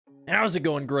How's it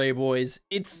going, Gray Boys?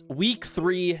 It's week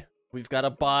 3. We've got a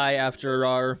bye after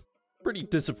our pretty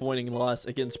disappointing loss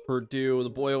against Purdue. The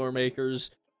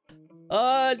Boilermakers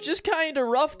just kind of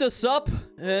roughed us up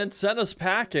and sent us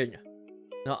packing.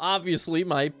 Now, obviously,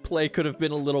 my play could have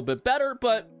been a little bit better,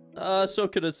 but so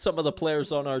could have some of the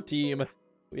players on our team.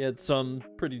 We had some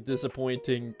pretty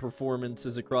disappointing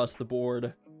performances across the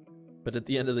board. But at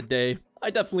the end of the day, I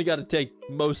definitely got to take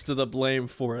most of the blame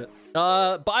for it.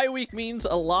 Bye week means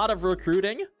a lot of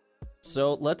recruiting.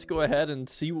 So let's go ahead and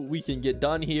see what we can get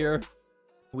done here.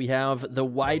 We have the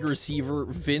wide receiver,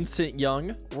 Vincent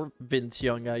Young, or Vince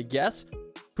Young, I guess,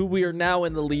 who we are now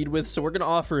in the lead with. So we're going to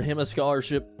offer him a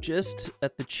scholarship just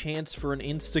at the chance for an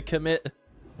insta-commit.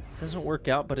 Doesn't work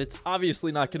out, but it's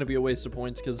obviously not going to be a waste of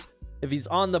points because if he's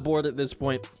on the board at this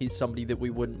point, he's somebody that we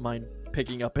wouldn't mind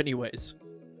picking up anyways.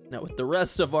 Now, with the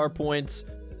rest of our points,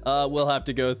 we'll have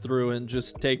to go through and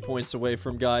just take points away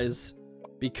from guys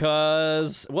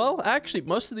because, well, actually,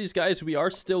 most of these guys we are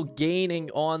still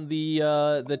gaining on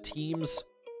the teams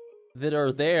that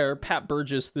are there. Pat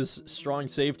Burgess, this strong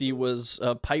safety, was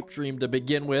a pipe dream to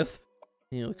begin with.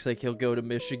 He looks like he'll go to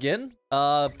Michigan.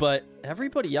 But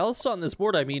everybody else on this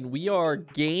board, I mean, we are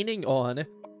gaining on,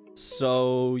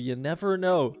 so you never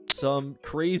know. Some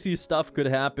crazy stuff could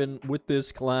happen with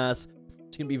this class.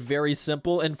 It's going to be very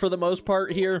simple, and for the most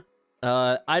part here,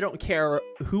 I don't care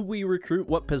who we recruit,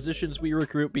 what positions we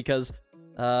recruit, because,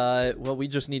 well, we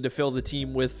just need to fill the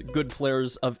team with good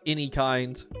players of any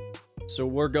kind. So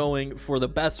we're going for the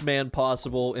best man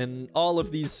possible in all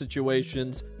of these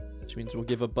situations, which means we'll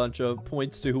give a bunch of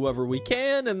points to whoever we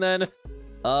can, and then,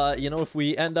 you know, if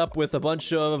we end up with a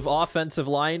bunch of offensive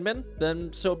linemen,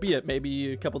 then so be it.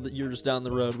 Maybe a couple of years down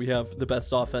the road, we have the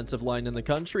best offensive line in the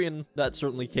country, and that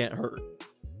certainly can't hurt.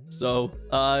 So,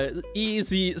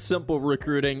 easy, simple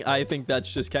recruiting. I think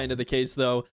that's just kind of the case,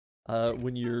 though,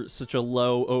 when you're such a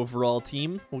low overall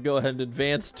team. We'll go ahead and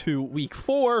advance to week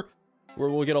 4, where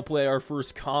we'll get to play our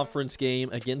first conference game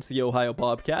against the Ohio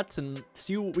Bobcats and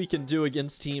see what we can do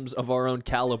against teams of our own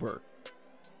caliber.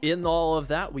 In all of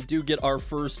that, we do get our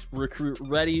first recruit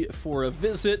ready for a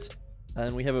visit,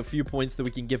 and we have a few points that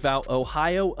we can give out.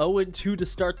 Ohio 0-2 to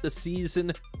start the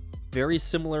season. Very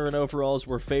similar in overalls.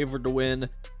 We're favored to win.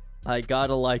 I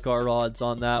gotta like our odds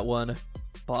on that one.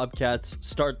 Bobcats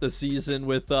start the season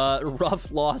with a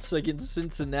rough loss against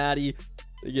Cincinnati.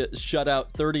 They get shut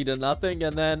out 30-0,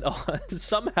 and then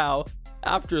somehow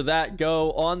after that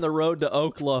go on the road to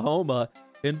Oklahoma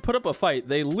and put up a fight.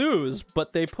 They lose,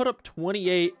 but they put up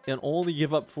 28 and only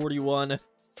give up 41.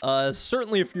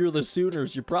 Certainly if you're the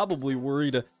Sooners, you're probably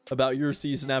worried about your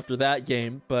season after that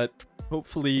game, but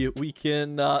hopefully we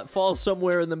can fall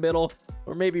somewhere in the middle,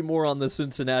 or maybe more on the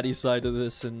Cincinnati side of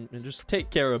this, and just take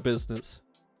care of business.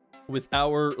 With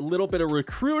our little bit of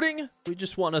recruiting, we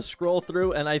just want to scroll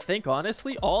through, and I think,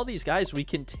 honestly, all these guys we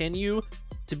continue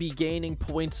to be gaining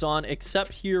points on,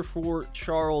 except here for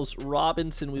Charles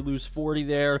Robinson. We lose 40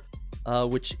 there,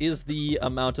 which is the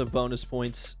amount of bonus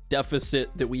points deficit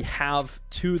that we have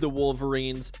to the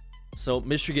Wolverines. So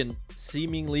Michigan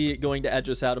seemingly going to edge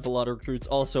us out of a lot of recruits.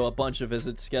 Also, a bunch of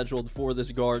visits scheduled for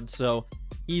this guard, so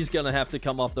he's going to have to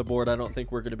come off the board. I don't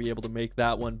think we're going to be able to make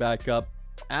that one back up.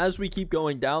 As we keep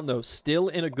going down, though, still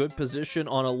in a good position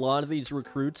on a lot of these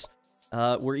recruits.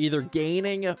 We're either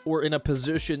gaining or in a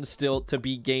position still to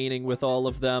be gaining with all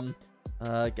of them.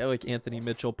 A guy like Anthony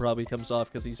Mitchell probably comes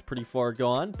off because he's pretty far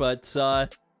gone, but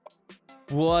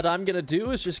what I'm going to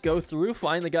do is just go through,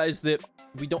 find the guys that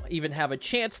we don't even have a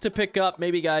chance to pick up,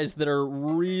 maybe guys that are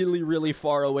really, really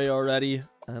far away already,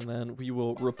 and then we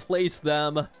will replace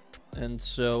them. And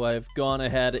so I've gone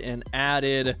ahead and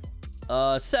added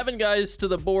 7 guys to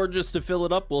the board just to fill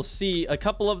it up. We'll see a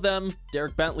couple of them.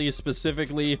 Derek Bentley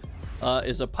specifically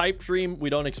is a pipe dream. We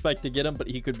don't expect to get him, but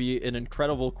he could be an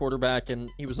incredible quarterback, and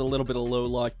he was a little bit of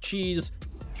low-lock cheese.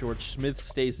 George Smith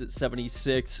stays at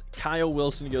 76. Kyle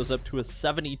Wilson goes up to a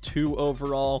 72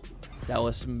 overall.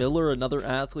 Dallas Miller, another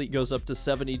athlete, goes up to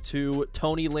 72.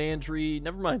 Tony Landry,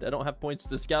 never mind. I don't have points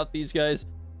to scout these guys.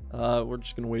 We're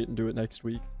just going to wait and do it next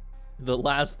week. The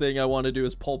last thing I want to do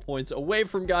is pull points away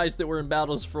from guys that we're in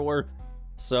battles for.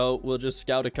 So we'll just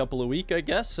scout a couple a week, I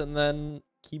guess, and then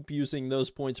keep using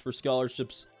those points for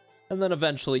scholarships, and then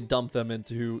eventually dump them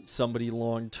into somebody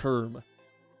long-term.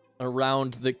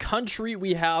 Around the country,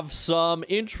 we have some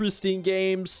interesting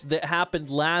games that happened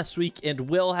last week and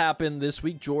will happen this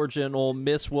week. Georgia and Ole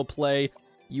Miss will play.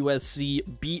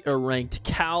 USC beat a ranked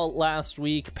Cal last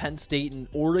week. Penn State and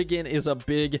Oregon is a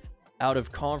big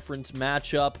out-of-conference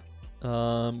matchup.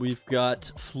 We've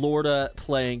got Florida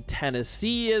playing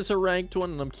Tennessee as a ranked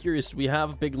one, and I'm curious, we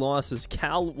have big losses.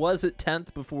 Cal was at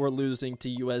 10th before losing to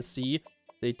USC.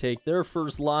 They take their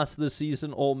first loss of the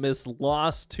season. Ole Miss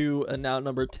lost to now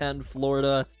number 10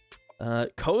 Florida.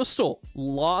 Coastal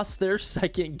lost their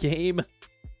second game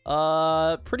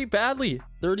pretty badly,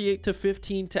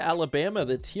 38-15 to Alabama.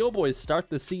 The Teal Boys start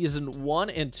the season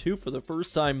 1-2 for the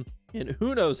first time in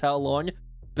who knows how long.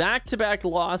 Back-to-back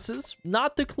losses,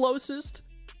 not the closest,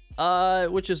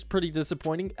 which is pretty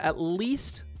disappointing. At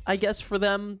least, I guess, for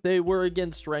them, they were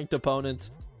against ranked opponents,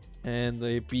 and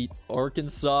they beat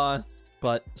Arkansas,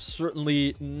 but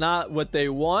certainly not what they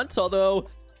want, although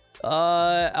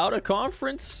out of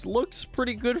conference looks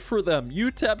pretty good for them.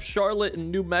 UTEP, Charlotte, and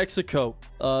New Mexico.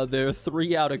 They're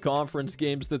 3 out of conference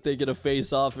games that they get to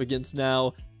face off against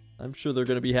now. I'm sure they're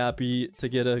going to be happy to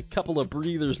get a couple of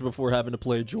breathers before having to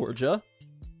play Georgia.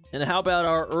 And how about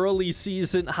our early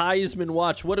season Heisman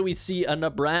watch? What do we see? A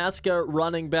Nebraska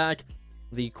running back,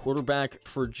 the quarterback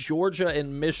for Georgia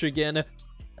and Michigan,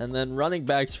 and then running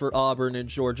backs for Auburn and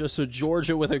Georgia. So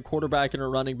Georgia with a quarterback and a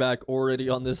running back already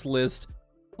on this list.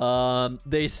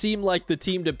 They seem like the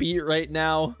team to beat right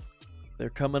now. They're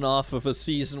coming off of a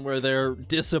season where they're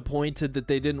disappointed that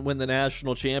they didn't win the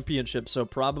national championship. So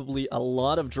probably a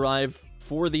lot of drive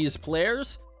for these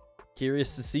players.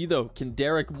 Curious to see, though, can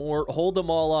Derek Moore hold them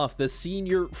all off? The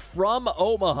senior from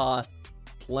Omaha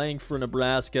playing for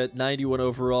Nebraska, 91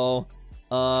 overall.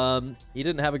 He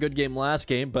didn't have a good game last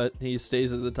game, but he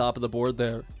stays at the top of the board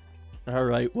there. All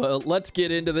right, well, let's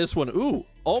get into this one. Ooh,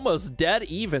 almost dead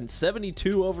even.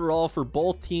 72 overall for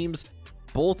both teams,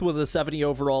 both with a 70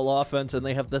 overall offense, and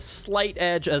they have the slight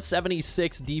edge, a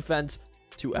 76 defense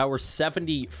to our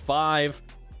 75.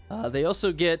 They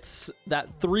also get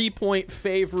that 3-point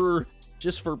favor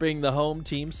just for being the home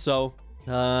team. So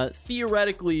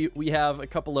theoretically, we have a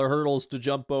couple of hurdles to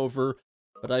jump over.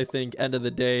 But I think end of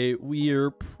the day,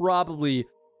 we're probably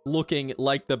looking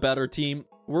like the better team.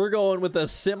 We're going with a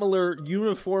similar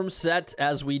uniform set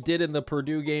as we did in the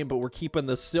Purdue game, but we're keeping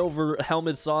the silver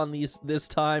helmets on this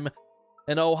time.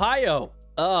 And Ohio,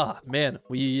 man,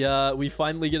 we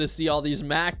finally get to see all these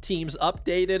MAC teams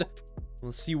updated.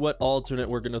 Let's see what alternate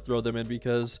we're going to throw them in,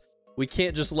 because we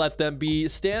can't just let them be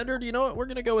standard. You know what? We're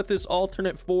going to go with this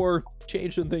alternate 4,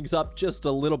 changing things up just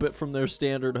a little bit from their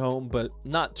standard home, but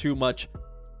not too much.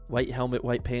 White helmet,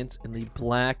 white pants, and the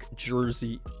black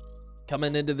jersey.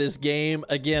 Coming into this game,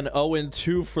 again,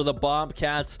 0-2 for the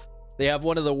Bobcats. They have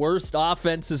one of the worst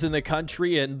offenses in the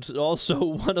country and also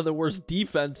one of the worst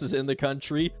defenses in the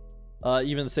country.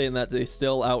 Even saying that, they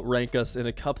still outrank us in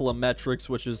a couple of metrics,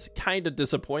 which is kind of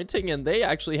disappointing. And they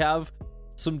actually have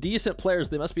some decent players.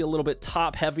 They must be a little bit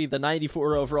top heavy. The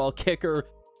 94 overall kicker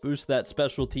boosts that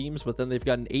special teams, but then they've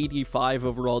got an 85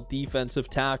 overall defensive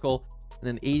tackle and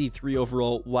an 83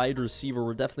 overall wide receiver.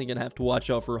 We're definitely going to have to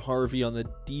watch out for Harvey on the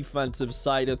defensive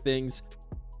side of things.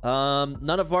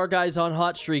 None of our guys on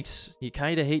hot streaks. You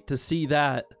kind of hate to see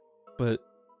that, but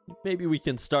maybe we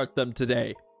can start them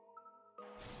today.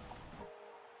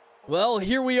 Well,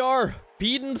 here we are,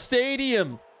 Beaton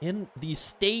Stadium in the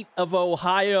state of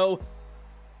Ohio,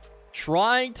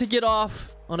 trying to get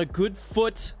off on a good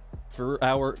foot for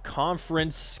our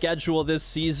conference schedule this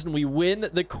season. We win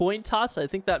the coin toss. I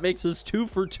think that makes us 2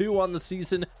 for 2 on the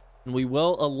season, and we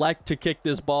will elect to kick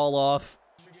this ball off.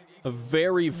 A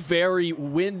very, very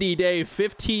windy day.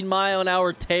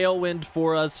 15-mile-an-hour tailwind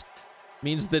for us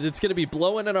means that it's going to be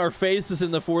blowing in our faces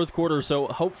in the fourth quarter, so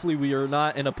hopefully we are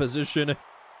not in a position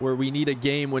where we need a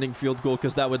game-winning field goal,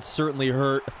 because that would certainly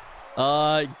hurt.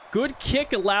 Good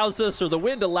kick allows us, or the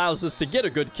wind allows us to get a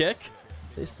good kick.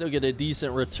 They still get a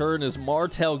decent return as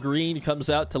Martell Green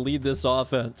comes out to lead this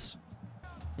offense.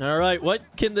 All right, what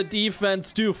can the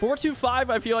defense do? 4-2-5,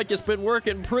 I feel like it's been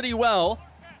working pretty well,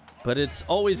 but it's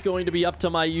always going to be up to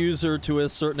my user to a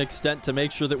certain extent to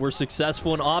make sure that we're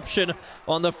successful. An option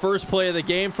on the first play of the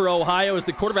game for Ohio as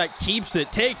the quarterback keeps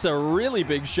it, takes a really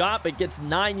big shot, but gets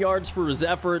 9 yards for his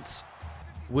efforts.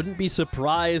 Wouldn't be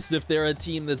surprised if they're a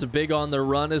team that's big on the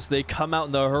run as they come out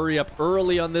in the hurry up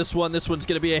early on this one. This one's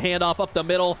going to be a handoff up the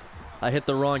middle. I hit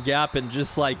the wrong gap, and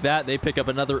just like that, they pick up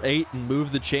another 8 and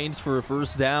move the chains for a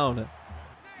first down.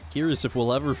 Curious if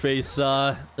we'll ever face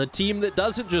a team that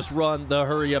doesn't just run the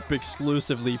hurry up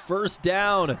exclusively. First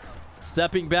down,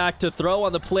 stepping back to throw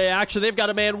on the play action. They've got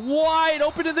a man wide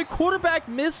open, and the quarterback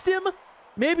missed him.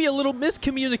 Maybe a little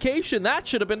miscommunication. That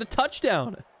should have been a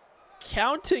touchdown.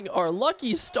 Counting our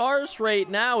lucky stars right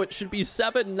now, it should be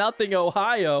 7-0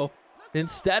 Ohio.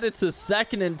 Instead, it's a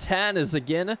 2nd and 10 as,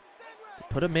 again, the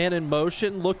put a man in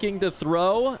motion, looking to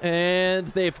throw, and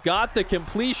they've got the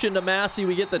completion to Massey.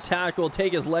 We get the tackle,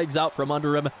 take his legs out from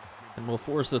under him, and we'll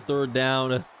force a third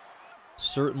down.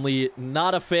 Certainly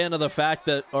not a fan of the fact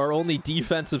that our only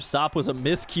defensive stop was a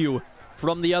miscue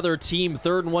from the other team.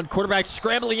 3rd and 1, quarterback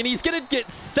scrambling, and he's going to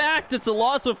get sacked. It's a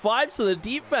loss of 5, so the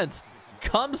defense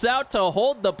comes out to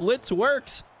hold. The blitz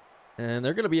works, and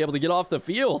they're going to be able to get off the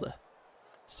field.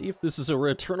 See if this is a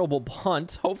returnable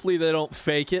punt. Hopefully they don't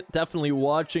fake it. Definitely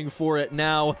watching for it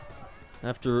now.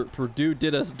 After Purdue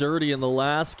did us dirty in the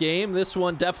last game, this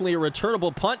one definitely a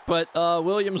returnable punt, but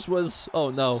Williams was...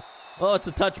 Oh, no. Oh, it's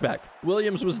a touchback.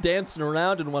 Williams was dancing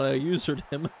around, and when I usured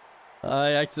him,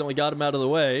 I accidentally got him out of the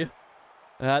way.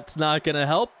 That's not going to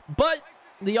help, but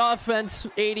the offense,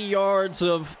 80 yards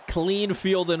of clean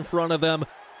field in front of them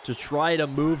to try to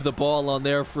move the ball on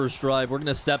their first drive. We're going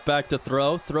to step back to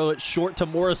throw it short to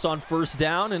Morris on 1st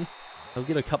down, and he'll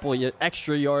get a couple of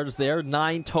extra yards there.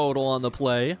 9 total on the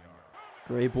play.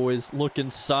 Gray Boys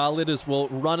looking solid as we'll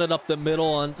run it up the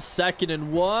middle on 2nd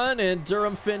and 1, and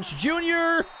Durham Finch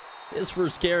Jr., his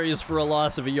first carry is for a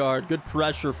loss of a yard. Good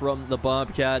pressure from the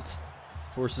Bobcats.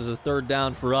 Forces a 3rd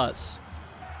down for us.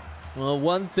 Well,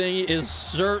 one thing is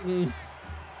certain.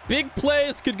 Big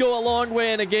plays could go a long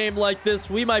way in a game like this.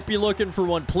 We might be looking for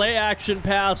one. Play action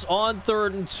pass on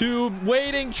 3rd and 2.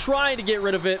 Waiting, trying to get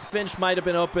rid of it. Finch might have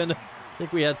been open. I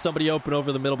think we had somebody open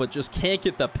over the middle, but just can't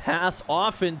get the pass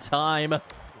off in time.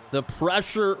 The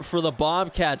pressure for the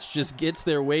Bobcats just gets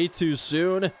there way too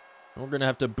soon. We're going to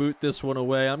have to boot this one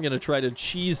away. I'm going to try to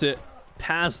cheese it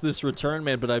past this return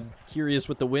man, but I'm curious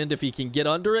with the wind if he can get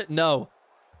under it. No.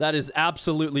 That is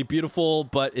absolutely beautiful,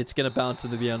 but it's going to bounce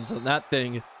into the end zone. That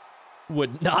thing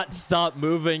would not stop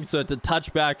moving, so it's a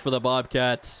touchback for the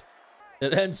Bobcats.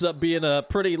 It ends up being a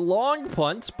pretty long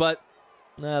punt, but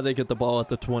they get the ball at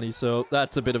the 20, so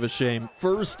that's a bit of a shame.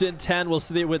 1st and 10, we'll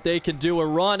see what they can do. A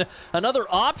run, another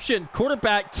option.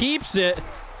 Quarterback keeps it.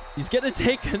 He's going to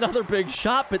take another big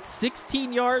shot, but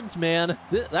 16 yards, man.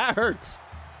 That hurts.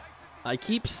 I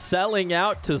keep selling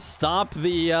out to stop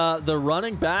the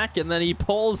running back, and then he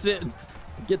pulls it and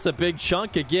gets a big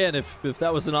chunk again. If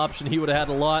that was an option, he would have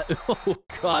had a lot. Oh,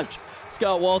 gosh.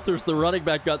 Scott Walters, the running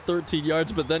back, got 13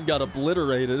 yards, but then got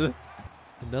obliterated.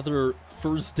 Another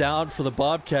 1st down for the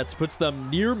Bobcats. Puts them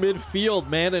near midfield.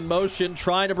 Man in motion,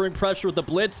 trying to bring pressure with the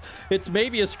blitz. It's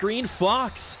maybe a screen.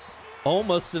 Fox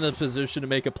almost in a position to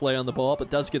make a play on the ball, but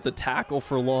does get the tackle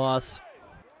for loss.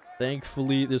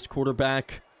 Thankfully, this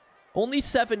quarterback... Only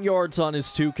 7 yards on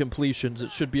his 2 completions.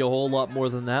 It should be a whole lot more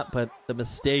than that, but the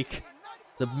mistake,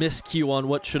 the miscue on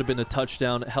what should have been a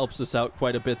touchdown helps us out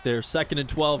quite a bit there. 2nd and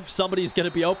 12. Somebody's going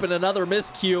to be open. Another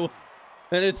miscue,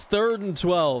 and it's 3rd and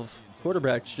 12.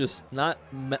 Quarterback's just not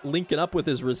linking up with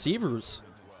his receivers.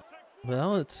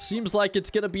 Well, it seems like it's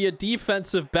going to be a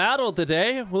defensive battle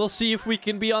today. We'll see if we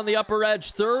can be on the upper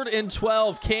edge. 3rd and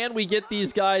 12. Can we get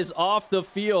these guys off the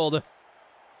field?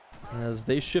 As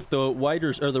they shift the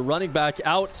the running back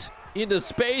out into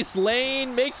space.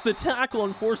 Lane makes the tackle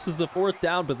and forces the 4th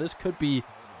down, but this could be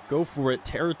go for it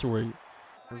territory.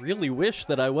 I really wish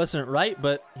that I wasn't right,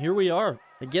 but here we are.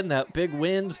 Again, that big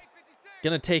wind.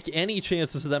 Gonna take any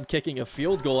chances of them kicking a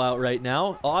field goal out right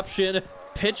now. Option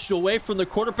pitched away from the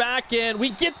quarterback, and we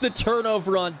get the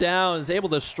turnover on downs. Able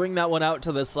to string that one out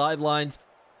to the sidelines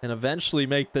and eventually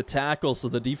make the tackle, so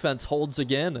the defense holds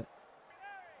again.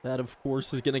 That, of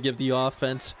course, is going to give the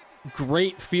offense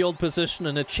great field position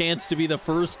and a chance to be the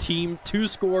first team to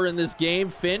score in this game.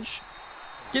 Finch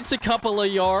gets a couple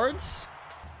of yards.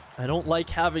 I don't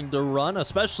like having to run,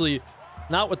 especially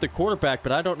not with the quarterback,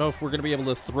 but I don't know if we're going to be able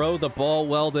to throw the ball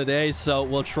well today, so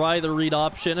we'll try the read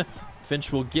option.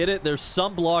 Finch will get it. There's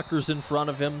some blockers in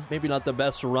front of him. Maybe not the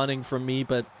best running from me,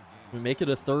 but we make it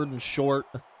a 3rd and short.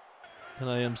 And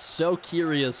I am so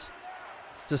curious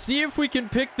to see if we can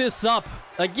pick this up.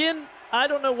 Again, I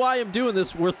don't know why I'm doing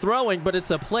this. We're throwing, but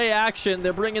it's a play action.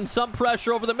 They're bringing some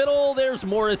pressure over the middle. There's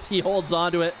Morris. He holds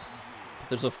onto it.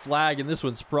 There's a flag, and this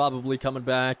one's probably coming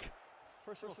back.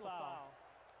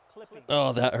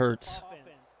 Oh, that hurts.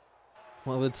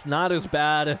 Well, it's not as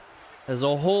bad as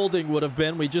a holding would have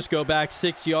been. We just go back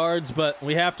 6 yards, but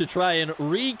we have to try and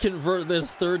reconvert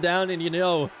this 3rd down, and you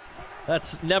know,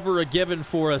 that's never a given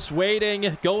for us.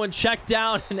 Waiting, going check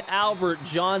down, and Albert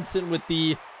Johnson with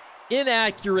the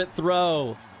inaccurate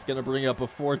throw. It's going to bring up a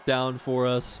 4th down for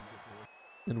us.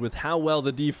 And with how well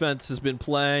the defense has been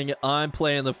playing, I'm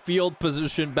playing the field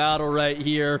position battle right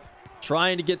here.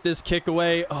 Trying to get this kick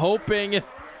away, hoping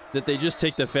that they just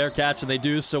take the fair catch, and they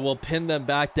do, so we'll pin them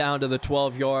back down to the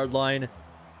 12-yard line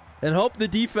and hope the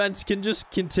defense can just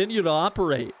continue to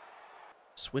operate.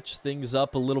 Switch things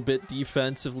up a little bit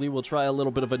defensively. We'll try a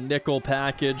little bit of a nickel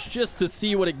package just to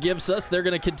see what it gives us. They're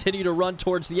going to continue to run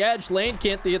towards the edge. Lane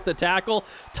can't get the tackle.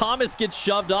 Thomas gets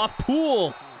shoved off.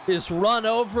 Poole is run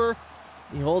over.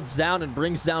 He holds down and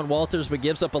brings down Walters, but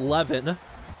gives up 11.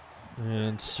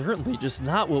 And certainly just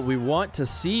not what we want to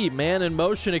see. Man in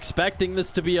motion, expecting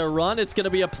this to be a run. It's going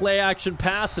to be a play-action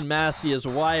pass, and Massey is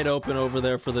wide open over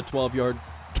there for the 12-yard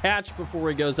catch before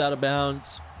he goes out of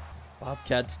bounds.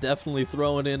 Bobcats definitely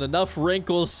throwing in enough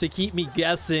wrinkles to keep me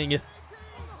guessing.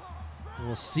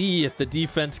 We'll see if the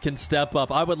defense can step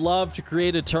up. I would love to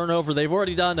create a turnover. They've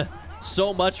already done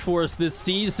so much for us this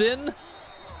season.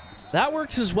 That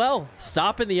works as well.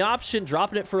 Stopping the option,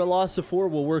 dropping it for a loss of 4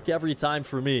 will work every time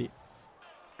for me.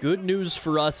 Good news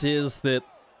for us is that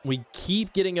we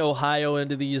keep getting Ohio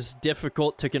into these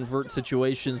difficult to convert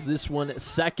situations. This one,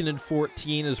 2nd and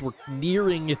 14, as we're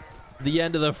nearing the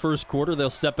end of the first quarter. They'll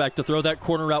step back to throw. That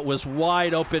corner route was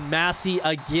wide open. Massey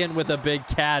again with a big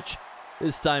catch.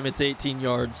 This time it's 18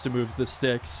 yards to move the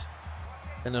sticks.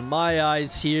 And in my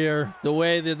eyes here, the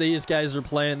way that these guys are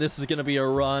playing, this is going to be a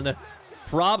run.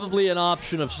 Probably an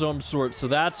option of some sort. So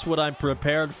that's what I'm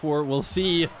prepared for. We'll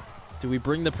see. Do we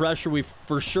bring the pressure? We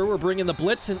for sure we're bringing the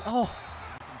blitz. And oh,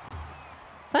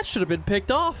 that should have been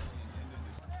picked off.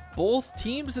 Both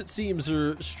teams, it seems,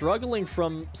 are struggling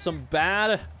from some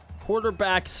bad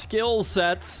quarterback skill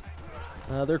sets.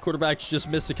 Their quarterbacks just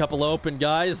missed a couple open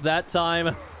guys. That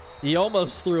time, he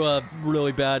almost threw a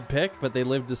really bad pick, but they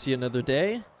lived to see another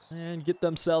day and get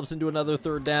themselves into another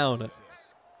 3rd down.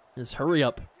 Just hurry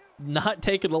up. Not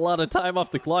taking a lot of time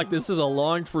off the clock. This is a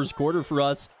long first quarter for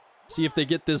us. See if they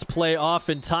get this play off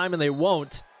in time, and they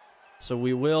won't. So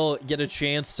we will get a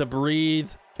chance to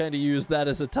breathe, kind of use that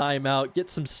as a timeout, get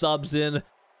some subs in,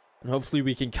 and hopefully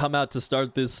we can come out to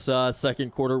start this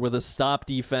second quarter with a stop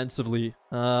defensively.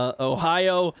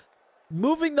 Ohio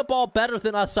moving the ball better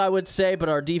than us, I would say, but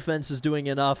our defense is doing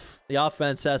enough. The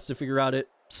offense has to figure out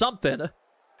something.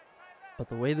 But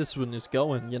the way this one is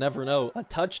going, you never know. A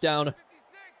touchdown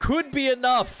could be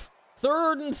enough.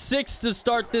 3rd and 6 to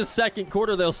start this second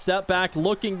quarter. They'll step back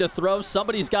looking to throw.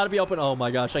 Somebody's got to be open. Oh my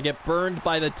gosh, I get burned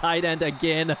by the tight end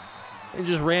again. It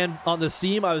just ran on the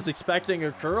seam. I was expecting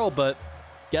a curl, but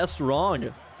guessed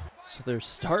wrong. So they're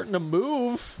starting to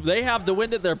move. They have the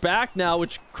wind at their back now,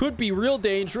 which could be real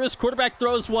dangerous. Quarterback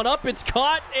throws one up. It's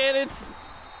caught, and it's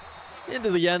into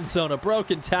the end zone. A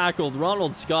broken tackle.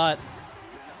 Ronald Scott.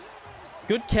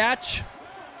 Good catch.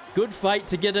 Good fight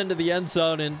to get into the end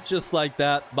zone, and just like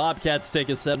that, Bobcats take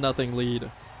a 7-0 lead.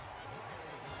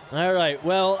 All right,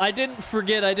 well, I didn't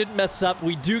forget. I didn't mess up.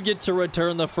 We do get to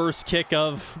return the first kick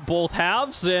of both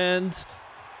halves, and,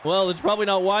 well, it's probably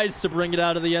not wise to bring it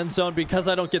out of the end zone because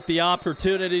I don't get the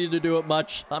opportunity to do it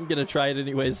much. I'm going to try it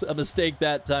anyways. A mistake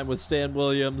that time with Stan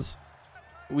Williams.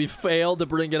 We failed to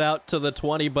bring it out to the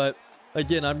 20, but,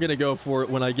 again, I'm going to go for it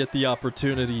when I get the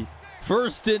opportunity.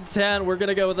 1st and 10. We're going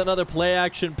to go with another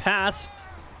play-action pass.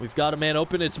 We've got a man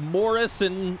open. It's Morris,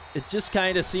 and it just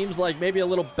kind of seems like maybe a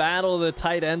little battle of the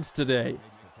tight ends today.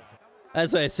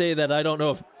 As I say that, I don't know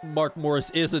if Mark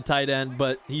Morris is a tight end,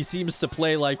 but he seems to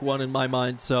play like one in my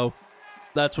mind, so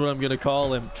that's what I'm going to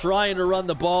call him. Trying to run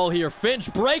the ball here.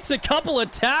 Finch breaks a couple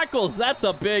of tackles. That's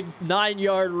a big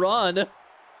 9-yard run.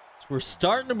 So we're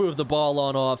starting to move the ball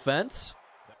on offense.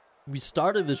 We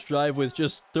started this drive with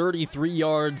just 33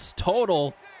 yards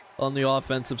total on the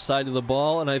offensive side of the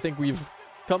ball, and I think we've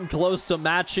come close to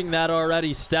matching that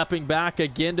already. Stepping back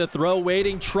again to throw,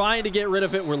 waiting, trying to get rid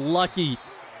of it. We're lucky,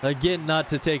 again, not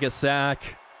to take a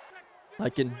sack.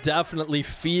 I can definitely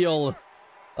feel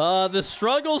the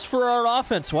struggles for our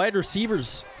offense. Wide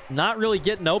receivers not really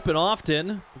getting open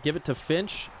often. Give it to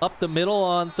Finch up the middle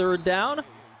on 3rd down.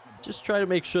 Just try to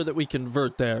make sure that we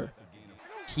convert there.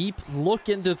 Keep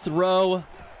looking to throw.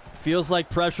 Feels like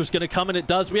pressure's going to come, and it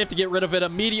does. We have to get rid of it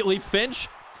immediately. Finch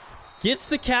gets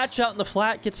the catch out in the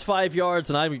flat, gets 5 yards,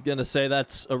 and I'm going to say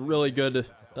that's a really good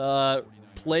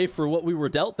play for what we were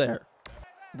dealt there.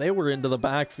 They were into the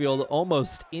backfield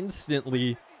almost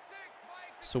instantly,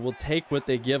 so we'll take what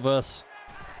they give us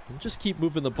and just keep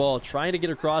moving the ball, trying to get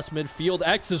across midfield.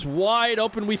 X is wide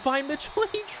open. We find Mitchell.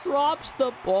 He drops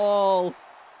the ball.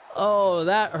 Oh,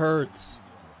 that hurts.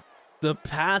 The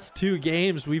past 2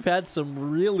 games, we've had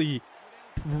some really,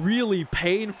 really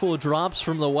painful drops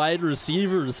from the wide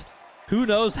receivers. Who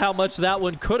knows how much that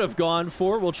one could have gone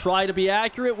for. We'll try to be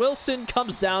accurate. Wilson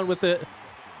comes down with it.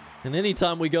 And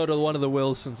anytime we go to one of the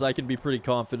Wilsons, I can be pretty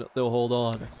confident they'll hold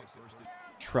on.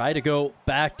 Try to go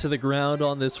back to the ground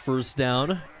on this 1st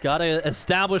down. Got to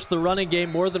establish the running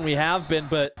game more than we have been,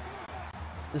 but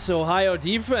this Ohio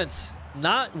defense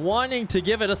not wanting to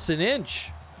give it us an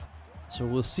inch. So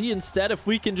we'll see instead if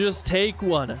we can just take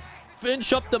one.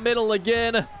 Finch up the middle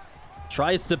again.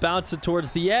 Tries to bounce it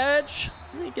towards the edge.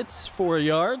 He gets 4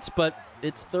 yards, but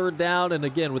it's 3rd down. And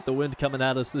again, with the wind coming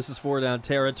at us, this is 4 down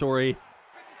territory.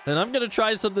 And I'm going to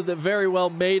try something that very well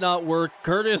may not work.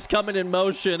 Curtis coming in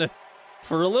motion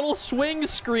for a little swing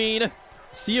screen.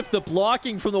 See if the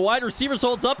blocking from the wide receivers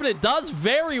holds up, and it does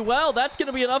very well. That's going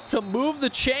to be enough to move the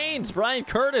chains. Brian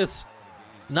Curtis,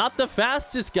 not the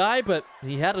fastest guy, but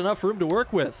he had enough room to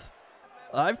work with.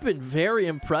 I've been very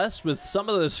impressed with some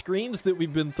of the screens that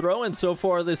we've been throwing so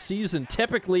far this season.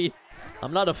 Typically,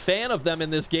 I'm not a fan of them in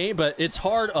this game, but it's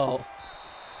hard. Oh,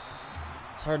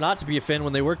 it's hard not to be a fan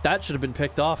when they work. That should have been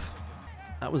picked off.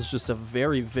 That was just a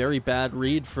very, very bad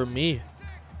read from me.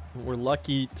 We're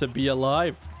lucky to be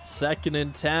alive. 2nd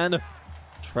and 10.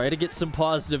 Try to get some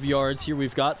positive yards here.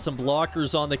 We've got some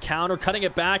blockers on the counter. Cutting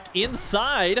it back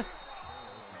inside.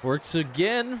 Works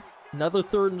again. Another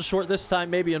 3rd and short, this time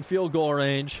maybe in field goal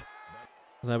range.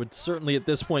 And I would certainly at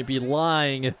this point be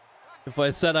lying if I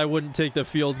said I wouldn't take the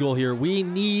field goal here. We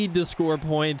need to score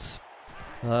points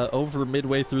over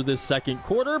midway through this 2nd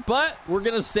quarter, but we're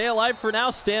going to stay alive for now.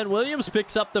 Stan Williams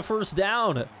picks up the 1st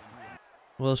down.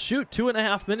 Well, shoot,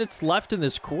 2.5 minutes left in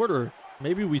this quarter.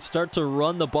 Maybe we start to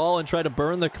run the ball and try to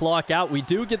burn the clock out. We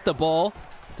do get the ball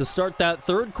to start that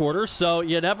 3rd quarter, so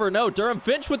you never know. Durham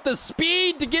Finch with the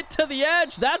speed to get to the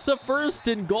edge. That's a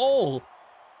 1st and goal.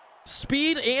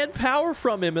 Speed and power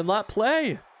from him in that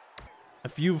play.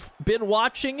 If you've been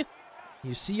watching,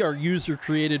 you see our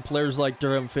user-created players like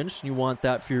Durham Finch, and you want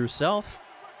that for yourself.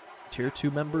 Tier 2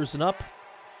 members and up.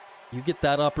 You get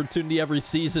that opportunity every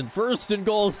season. 1st and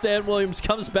goal. Stan Williams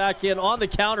comes back in on the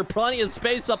counter. Plenty of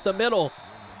space up the middle.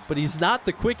 But he's not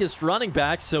the quickest running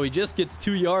back, so he just gets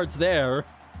 2 yards there.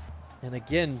 And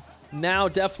again, now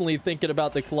definitely thinking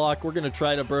about the clock. We're going to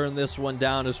try to burn this one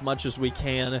down as much as we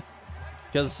can.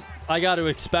 Because I got to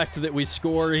expect that we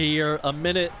score here.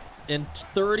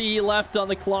 1:30 left on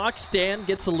the clock. Stan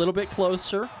gets a little bit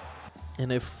closer.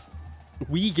 And if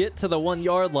we get to the 1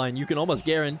 yard line, you can almost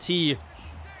guarantee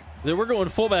that we're going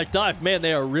fullback dive. Man,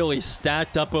 they are really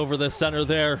stacked up over the center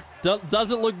there.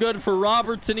 Doesn't look good for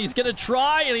Robertson. He's going to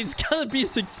try, and he's going to be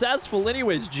successful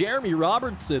anyways. Jeremy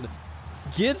Robertson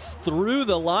gets through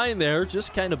the line there.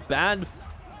 Just kind of bad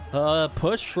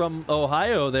push from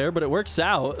Ohio there, but it works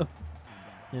out.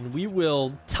 And we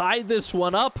will tie this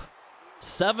one up.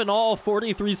 7-all,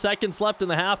 43 seconds left in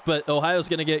the half, but Ohio's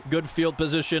going to get good field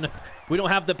position. We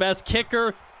don't have the best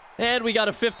kicker. And we got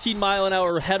a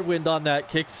 15-mile-an-hour headwind on that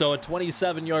kick, so a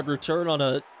 27-yard return on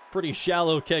a pretty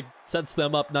shallow kick sets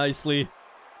them up nicely.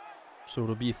 So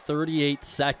it'll be 38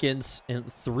 seconds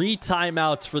and 3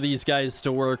 timeouts for these guys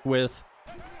to work with.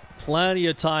 Plenty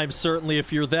of time, certainly,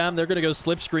 if you're them. They're going to go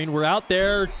slip screen. We're out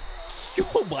there.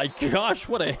 Oh, my gosh,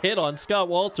 what a hit on Scott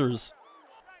Walters.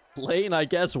 Lane, I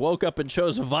guess, woke up and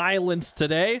chose violence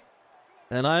today.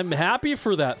 And I'm happy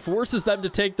for that. Forces them to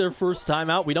take their 1st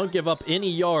timeout. We don't give up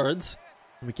any yards.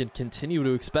 We can continue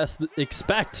to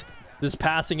expect this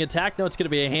passing attack. No, it's going to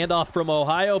be a handoff from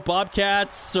Ohio.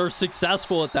 Bobcats are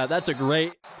successful at that. That's a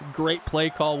great play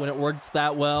call when it works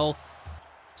that well.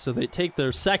 So they take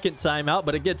their 2nd timeout,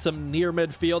 but it gets them near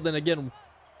midfield. And again,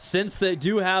 since they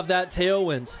do have that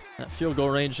tailwind, that field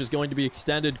goal range is going to be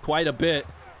extended quite a bit.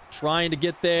 Trying to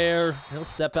get there. He'll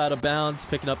step out of bounds,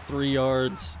 picking up 3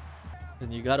 yards.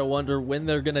 And you got to wonder when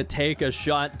they're going to take a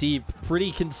shot deep.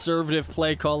 Pretty conservative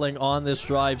play calling on this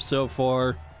drive so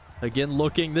far. Again,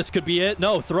 looking. This could be it.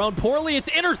 No, thrown poorly. It's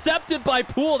intercepted by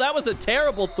Poole. That was a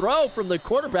terrible throw from the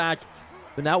quarterback.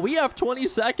 But now we have 20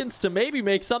 seconds to maybe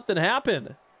make something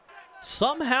happen.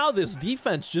 Somehow this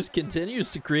defense just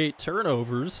continues to create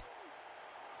turnovers.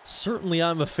 Certainly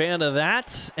I'm a fan of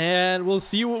that. And we'll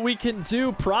see what we can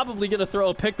do. Probably going to throw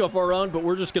a pick of our own, but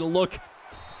we're just going to look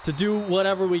to do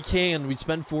whatever we can. We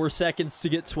spend 4 seconds to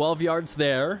get 12 yards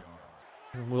there.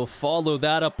 And we'll follow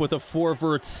that up with a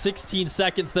 4-vert. 16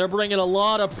 seconds. They're bringing a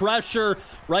lot of pressure.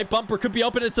 Right bumper could be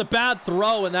open. It's a bad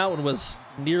throw, and that one was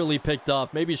nearly picked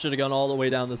off. Maybe he should have gone all the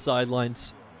way down the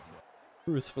sidelines.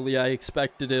 Truthfully, I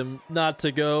expected him not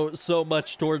to go so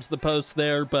much towards the post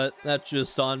there, but that's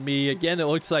just on me. Again, it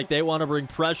looks like they want to bring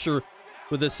pressure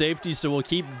with a safety, so we'll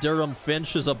keep Durham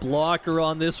Finch as a blocker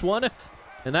on this one.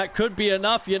 And that could be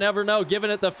enough. You never know.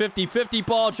 Giving it the 50-50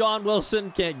 ball. John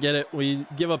Wilson can't get it. We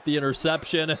give up the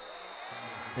interception.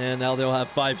 And now they'll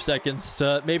have 5 seconds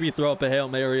to maybe throw up a Hail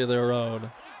Mary of their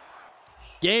own.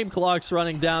 Game clock's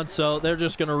running down, so they're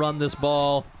just going to run this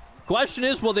ball. Question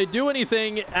is, will they do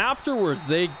anything afterwards?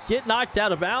 They get knocked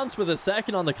out of bounds with a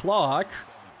second on the clock.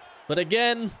 But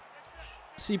again,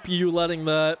 CPU letting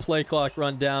the play clock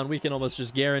run down, we can almost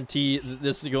just guarantee that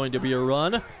this is going to be a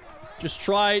run. Just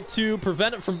try to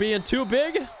prevent it from being too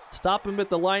big. Stop him at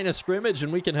the line of scrimmage,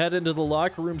 and we can head into the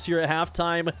locker rooms here at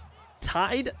halftime.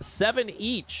 Tied 7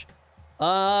 each.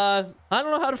 I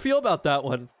don't know how to feel about that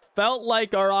one. Felt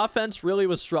like our offense really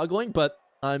was struggling, but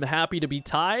I'm happy to be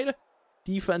tied.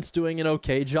 Defense doing an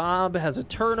okay job. Has a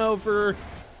turnover.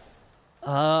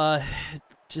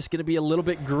 Just going to be a little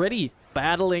bit gritty,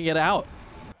 battling it out.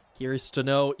 Curious to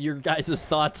know your guys'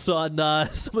 thoughts on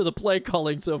some of the play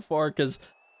calling so far, because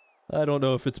I don't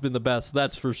know if it's been the best,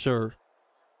 that's for sure.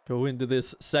 Go into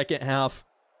this second half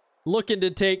looking to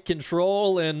take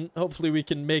control, and hopefully we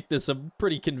can make this a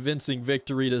pretty convincing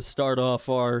victory to start off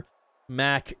our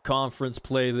MAC conference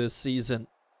play this season.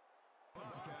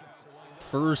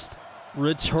 First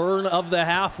return of the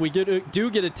half we do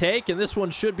get a take, and this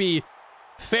one should be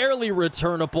fairly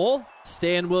returnable.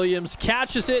 Stan Williams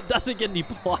catches it, doesn't get any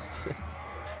blocks,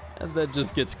 and then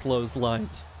just gets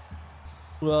clotheslined.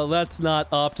 Well, that's not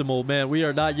optimal, man. We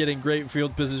are not getting great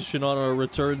field position on our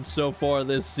returns so far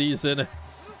this season.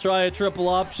 Try a triple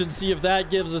option, see if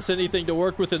that gives us anything to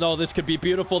work with. And oh, this could be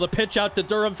beautiful. The pitch out to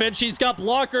Durham Finch. He's got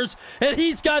blockers, and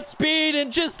he's got speed.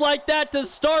 And just like that, to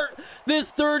start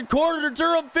this third quarter,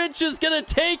 Durham Finch is going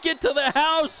to take it to the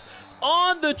house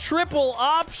on the triple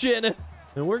option.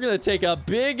 And we're going to take a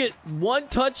big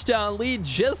 1-touchdown lead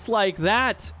just like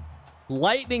that.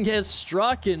 Lightning has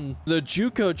struck, and the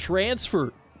JUCO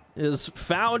transfer is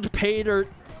found pay dirt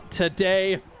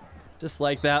today. Just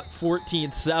like that,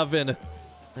 14-7.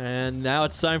 And now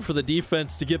it's time for the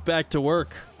defense to get back to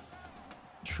work.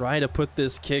 Try to put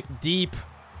this kick deep,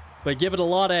 but give it a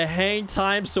lot of hang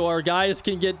time so our guys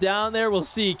can get down there. We'll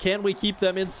see. Can we keep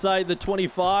them inside the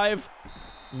 25?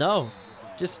 No.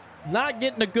 Just not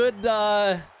getting a good,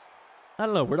 I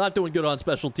don't know. We're not doing good on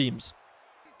special teams.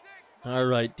 All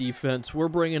right, defense. We're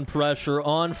bringing pressure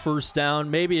on first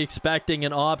down. Maybe expecting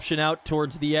an option out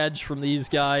towards the edge from these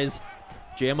guys.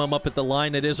 Jam them up at the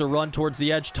line. It is a run towards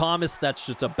the edge. Thomas, that's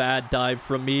just a bad dive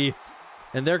from me.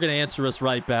 And they're going to answer us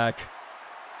right back.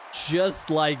 Just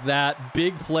like that.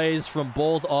 Big plays from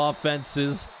both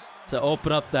offenses to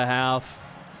open up the half.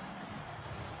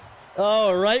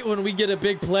 Oh, right when we get a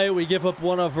big play, we give up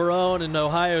one of our own, and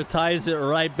Ohio ties it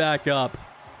right back up.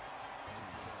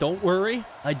 Don't worry.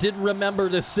 I did remember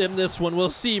to sim this one. We'll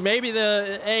see. Maybe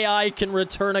the AI can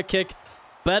return a kick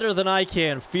better than I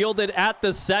can. Fielded at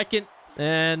the second.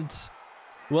 And,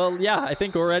 well, yeah, I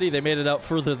think already they made it out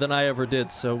further than I ever did.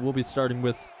 So we'll be starting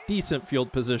with decent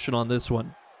field position on this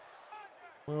one.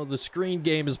 Well, the screen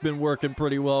game has been working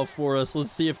pretty well for us.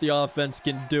 Let's see if the offense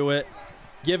can do it.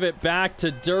 Give it back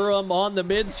to Durham on the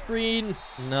mid-screen.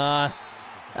 Nah,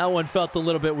 that one felt a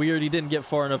little bit weird. He didn't get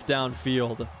far enough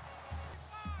downfield.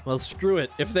 Well, screw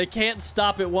it. If they can't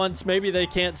stop it once, maybe they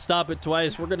can't stop it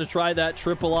twice. We're going to try that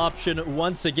triple option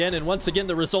once again. And once again,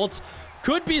 the results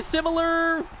could be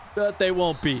similar, but they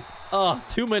won't be. Oh,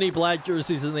 too many black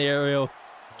jerseys in the area.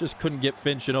 Just couldn't get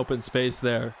Finch in open space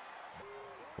there.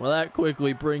 Well, that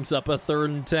quickly brings up a 3rd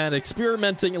and 10.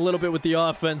 Experimenting a little bit with the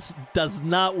offense does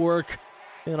not work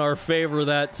in our favor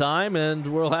that time, and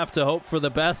we'll have to hope for the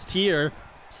best here.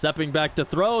 Stepping back to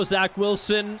throw, Zach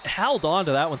Wilson held on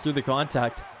to that one through the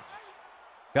contact.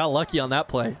 Got lucky on that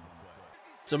play.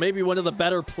 So maybe one of the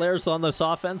better players on this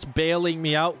offense bailing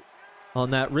me out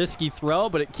on that risky throw,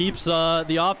 but it keeps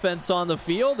the offense on the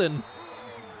field and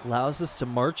allows us to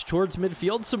march towards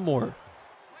midfield some more.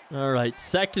 All right,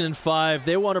 2nd and 5.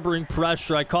 They want to bring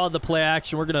pressure. I called the play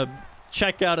action. We're going to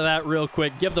check out of that real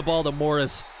quick. Give the ball to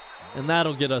Morris, and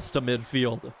that'll get us to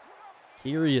midfield.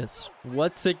 Curious,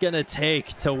 what's it going to take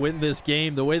to win this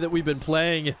game? The way that we've been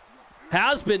playing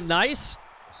has been nice.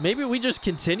 Maybe we just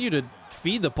continue to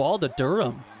feed the ball to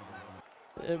Durham.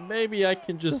 Maybe I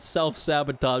can just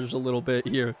self-sabotage a little bit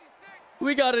here.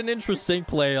 We got an interesting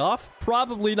playoff.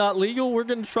 Probably not legal. We're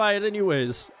going to try it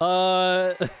anyways.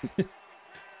 Going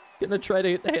to try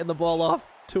to hand the ball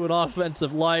off to an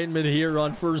offensive lineman here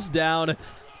on first down.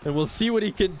 And we'll see what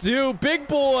he can do. Big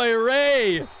boy,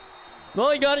 Ray.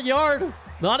 Well, he got a yard.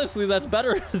 Honestly, that's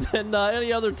better than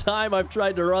any other time I've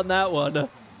tried to run that one.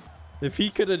 If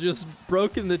he could have just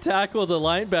broken the tackle of the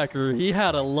linebacker, he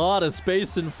had a lot of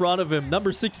space in front of him.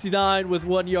 Number 69 with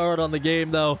 1 yard on the game,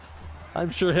 though.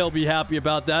 I'm sure he'll be happy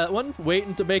about that one.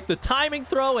 Waiting to make the timing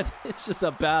throw, and it's just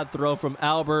a bad throw from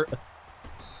Albert.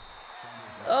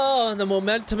 Oh, and the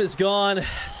momentum is gone.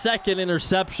 2nd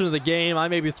interception of the game. I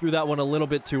maybe threw that one a little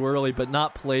bit too early, but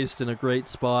not placed in a great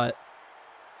spot.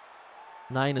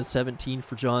 9 of 17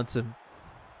 for Johnson.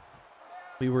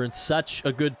 We were in such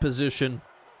a good position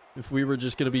if we were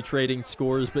just going to be trading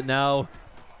scores, but now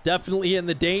definitely in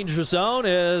the danger zone.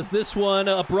 Is this one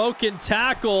a broken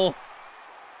tackle?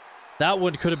 That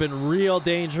one could have been real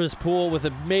dangerous. Poole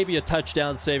with maybe a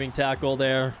touchdown saving tackle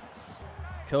there.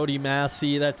 Cody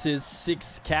Massey, that's his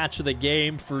 6th catch of the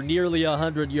game for nearly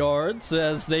 100 yards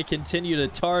as they continue to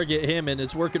target him, and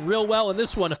it's working real well. And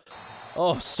this one,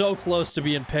 oh, so close to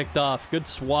being picked off. Good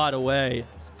swat away.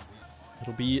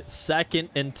 It'll be 2nd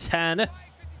and 10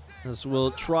 as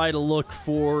we'll try to look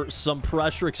for some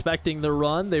pressure, expecting the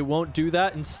run. They won't do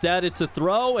that. Instead, it's a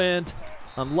throw, and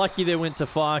I'm lucky they went to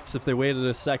Fox. If they waited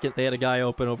a second, they had a guy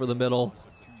open over the middle.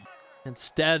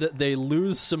 Instead, they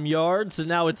lose some yards, and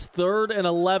now it's 3rd and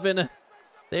 11.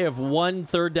 They have 1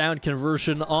 3rd down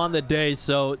conversion on the day,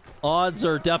 so odds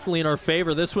are definitely in our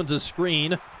favor. This one's a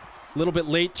screen. A little bit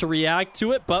late to react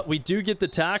to it, but we do get the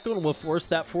tackle, and we'll force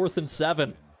that 4th and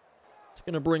 7. It's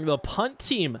going to bring the punt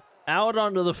team out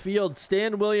onto the field.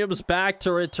 Stan Williams back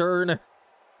to return.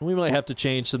 We might have to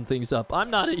change some things up. I'm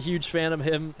not a huge fan of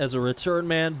him as a return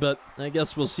man, but I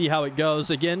guess we'll see how it goes.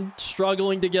 Again,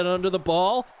 struggling to get under the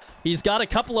ball. He's got a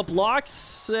couple of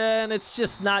blocks, and it's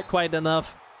just not quite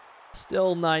enough.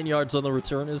 Still 9 yards on the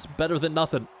return is better than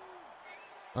nothing.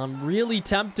 I'm really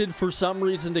tempted for some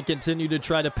reason to continue to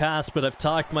try to pass, but I've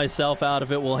talked myself out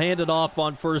of it. We'll hand it off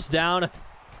on 1st down.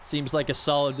 Seems like a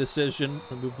solid decision.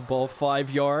 We'll move the ball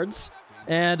 5 yards.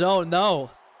 And oh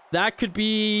no, that could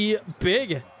be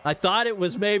big. I thought it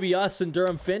was maybe us and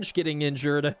Durham Finch getting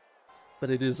injured,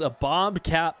 but it is a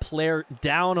Bobcat player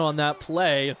down on that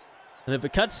play. And if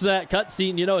it cuts to that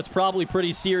cutscene, you know it's probably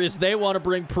pretty serious. They want to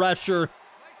bring pressure.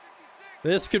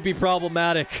 This could be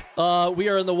problematic. We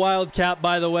are in the Wildcat,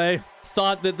 by the way.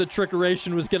 Thought that the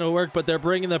trickeration was going to work, but they're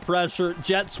bringing the pressure.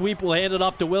 Jet sweep will hand it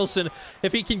off to Wilson.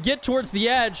 If he can get towards the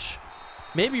edge,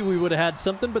 maybe we would have had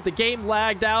something, but the game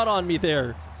lagged out on me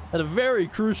there at a very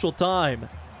crucial time.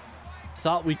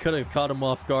 Thought we could have caught him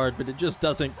off guard, but it just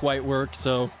doesn't quite work,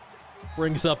 so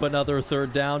brings up another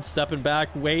 3rd down. Stepping back,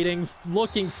 waiting,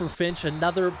 looking for Finch.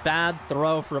 Another bad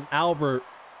throw from Albert.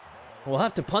 We'll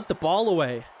have to punt the ball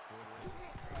away.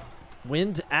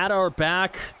 Wind at our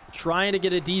back, trying to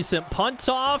get a decent punt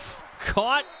off.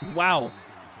 Caught. Wow.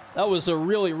 That was a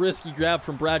really risky grab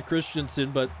from Brad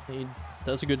Christensen, but he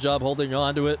does a good job holding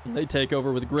on to it. And they take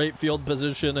over with great field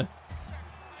position.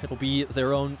 It'll be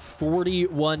their own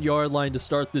 41-yard line to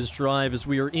start this drive as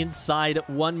we are inside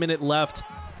 1 minute left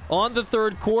on the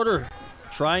 3rd quarter.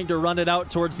 Trying to run it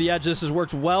out towards the edge. This has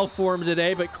worked well for him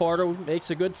today, but Carter makes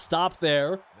a good stop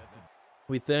there.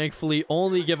 We thankfully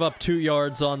only give up 2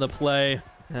 yards on the play,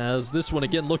 as this one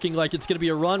again looking like it's going to be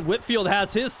a run. Whitfield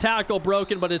has his tackle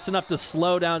broken, but it's enough to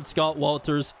slow down Scott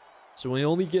Walters, so he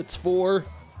only gets 4.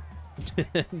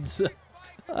 And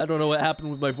I don't know what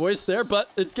happened with my voice there, but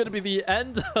it's going to be the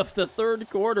end of the 3rd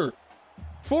quarter.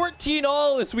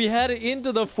 14-all as we head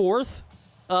into the 4th.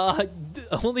 The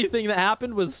only thing that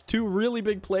happened was 2 really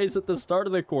big plays at the start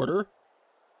of the quarter.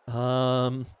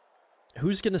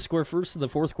 Who's going to score first in the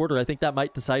 4th quarter? I think that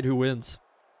might decide who wins.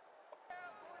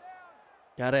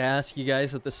 Gotta ask you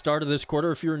guys at the start of this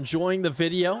quarter, if you're enjoying the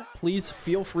video, please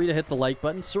feel free to hit the like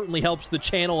button. Certainly helps the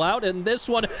channel out. And this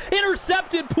one,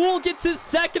 intercepted. Poole gets his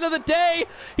 2nd of the day.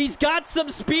 He's got some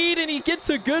speed, and he gets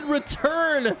a good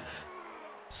return.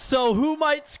 So who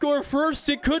might score first?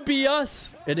 It could be us,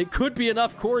 and it could be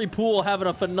enough. Corey Poole having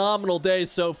a phenomenal day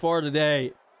so far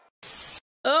today.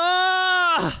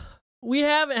 We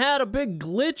haven't had a big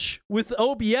glitch with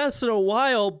OBS in a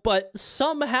while, but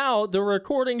somehow the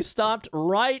recording stopped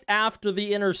right after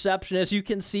the interception. As you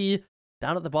can see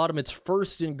down at the bottom, it's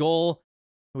 1st and goal.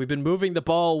 We've been moving the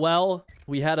ball well.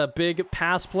 We had a big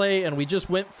pass play, and we just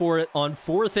went for it on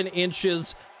 4th and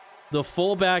inches. The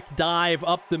fullback dive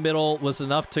up the middle was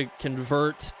enough to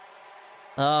convert.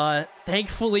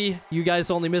 Thankfully, you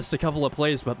guys only missed a couple of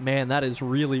plays, but man, that is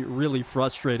really, really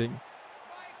frustrating.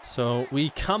 So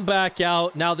we come back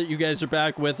out now that you guys are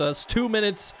back with us. 2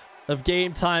 minutes of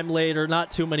game time later. Not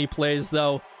too many plays,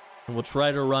 though. And we'll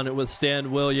try to run it with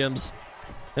Stan Williams.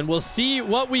 And we'll see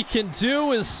what we can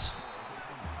do is...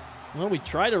 Well, we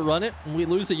try to run it, and we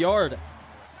lose a yard.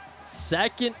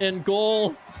 2nd and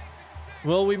goal.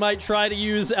 Well, we might try to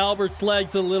use Albert's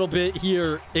legs a little bit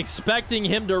here. Expecting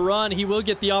him to run. He will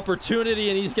get the opportunity,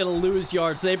 and he's going to lose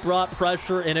yards. They brought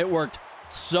pressure, and it worked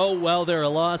so well there. A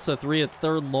loss of 3. It's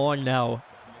 3rd and long now.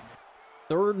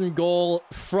 3rd and goal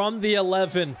from the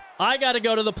 11. I got to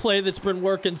go to the play that's been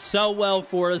working so well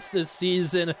for us this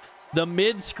season. The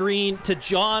mid-screen to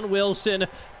John Wilson.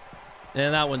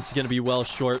 And that one's going to be well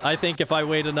short. I think if I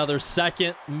wait another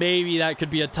second, maybe that could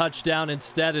be a touchdown.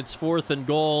 Instead, it's 4th and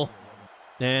goal.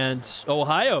 And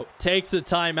Ohio takes a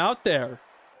timeout there.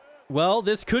 Well,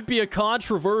 this could be a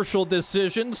controversial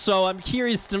decision, so I'm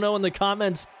curious to know in the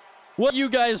comments what you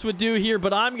guys would do here,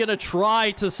 but I'm going to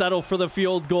try to settle for the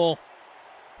field goal.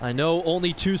 I know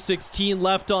only 2:16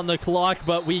 left on the clock,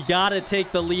 but we got to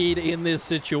take the lead in this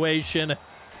situation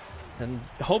and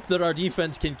hope that our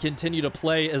defense can continue to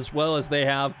play as well as they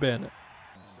have been.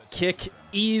 Kick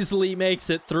easily makes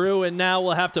it through, and now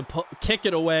we'll have to kick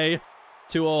it away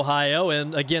to Ohio.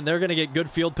 And again, they're going to get good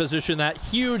field position. That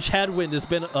huge headwind has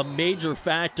been a major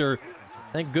factor.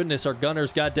 Thank goodness our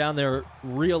gunners got down there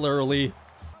real early.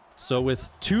 So with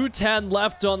 2:10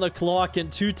 left on the clock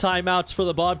and 2 timeouts for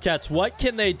the Bobcats, what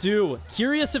can they do?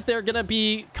 Curious if they're going to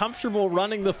be comfortable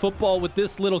running the football with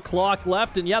this little clock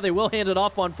left. And yeah, they will hand it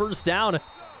off on first down.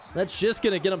 That's just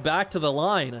going to get them back to the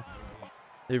line.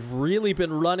 They've really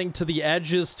been running to the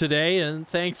edges today, and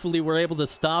thankfully we're able to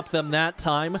stop them that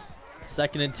time.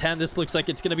 2nd and 10. This looks like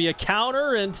it's going to be a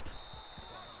counter, and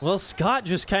well, Scott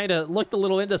just kind of looked a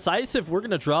little indecisive. We're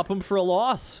going to drop him for a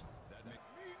loss.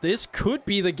 This could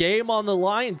be the game on the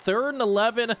line. 3rd and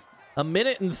 11,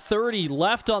 1:30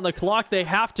 left on the clock. They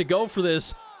have to go for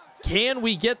this. Can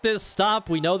we get this stop?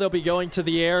 We know they'll be going to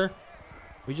the air.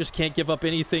 We just can't give up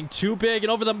anything too big.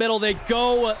 And over the middle they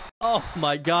go. Oh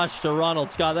my gosh, to Ronald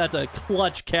Scott. That's a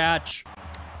clutch catch.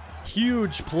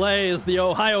 Huge play as the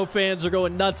Ohio fans are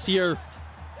going nuts here.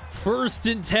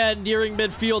 1st and 10 nearing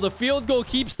midfield. The field goal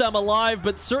keeps them alive,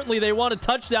 but certainly they want a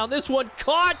touchdown. This one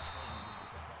caught.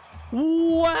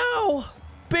 Wow.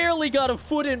 Barely got a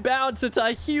foot in bounds. It's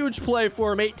a huge play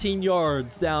for him. 18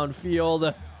 yards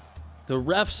downfield. The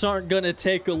refs aren't going to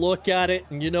take a look at it.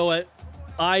 And you know what?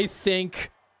 I think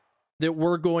that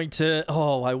we're going to...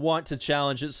 Oh, I want to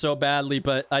challenge it so badly,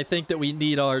 but I think that we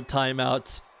need our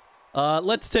timeouts.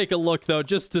 Let's take a look, though,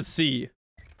 just to see.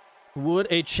 Would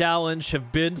a challenge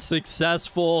have been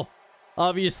successful?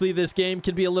 Obviously, this game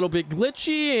can be a little bit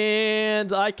glitchy,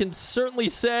 and I can certainly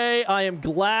say I am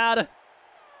glad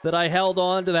that I held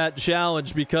on to that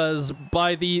challenge, because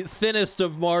by the thinnest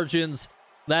of margins,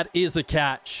 that is a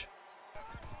catch.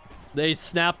 They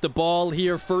snap the ball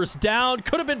here. 1st down.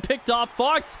 Could have been picked off.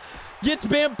 Fox gets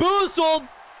bamboozled.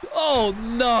 Oh,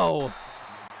 no.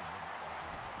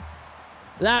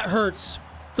 That hurts.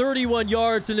 31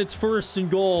 yards, and it's 1st and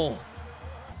goal.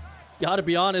 Gotta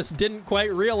be honest, didn't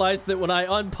quite realize that when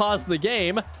I unpaused the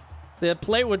game, the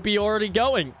play would be already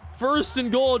going. 1st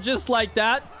and goal just like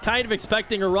that. Kind of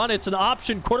expecting a run. It's an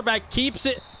option. Quarterback keeps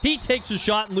it. He takes a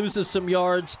shot and loses some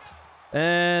yards.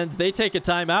 And they take a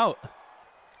timeout.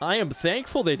 I am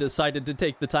thankful they decided to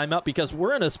take the timeout, because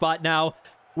we're in a spot now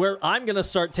where I'm going to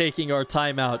start taking our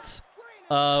timeouts.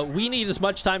 We need as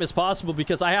much time as possible,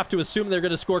 because I have to assume they're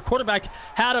going to score. Quarterback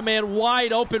had a man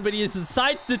wide open, but he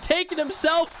decides to take it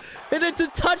himself, and it's a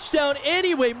touchdown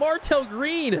anyway. Martell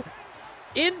Green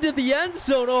into the end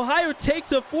zone. Ohio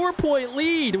takes a 4-point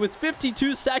lead with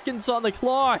 52 seconds on the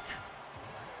clock.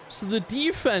 So the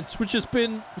defense, which has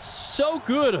been so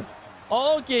good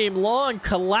all game long,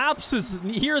 collapses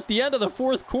here at the end of the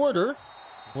 4th quarter.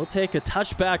 We'll take a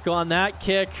touchback on that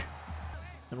kick.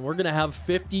 And we're going to have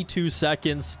 52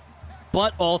 seconds,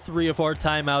 but all 3 of our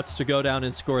timeouts to go down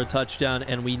and score a touchdown.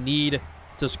 And we need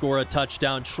to score a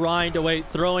touchdown. Trying to wait,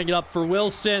 throwing it up for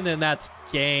Wilson, and that's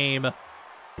game.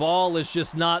 Ball is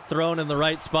just not thrown in the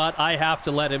right spot. I have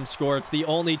to let him score. It's the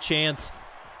only chance.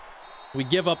 We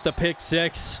give up the pick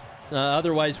 6.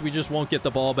 Otherwise, we just won't get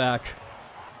the ball back.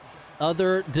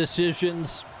 Other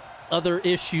decisions, other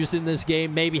issues in this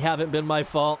game maybe haven't been my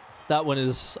fault. That one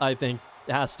is, I think,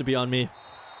 has to be on me.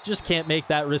 Just can't make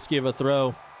that risky of a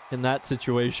throw in that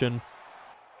situation.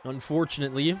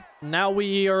 Unfortunately, now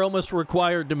we are almost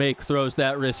required to make throws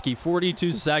that risky.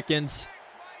 42 seconds,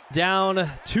 down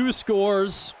 2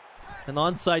 scores. An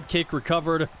onside kick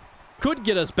recovered. Could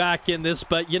get us back in this,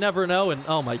 but you never know. And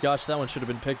oh my gosh, that one should have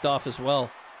been picked off as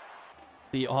well.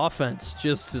 The offense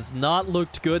just has not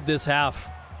looked good this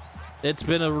half. It's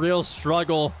been a real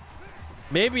struggle.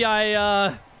 Maybe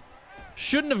I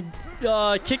shouldn't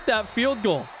have kicked that field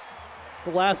goal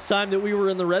the last time that we were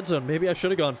in the red zone. Maybe I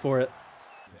should have gone for it.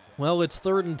 Well, it's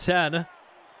 3rd and 10.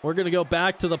 We're going to go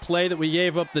back to the play that we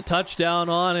gave up the touchdown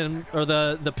on, or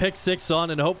the pick 6 on,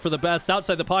 and hope for the best.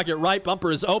 Outside the pocket, right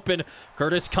bumper is open.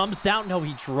 Curtis comes down. No,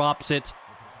 he drops it.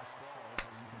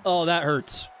 Oh, that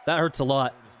hurts. That hurts a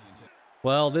lot.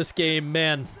 Well, this game,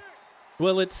 man.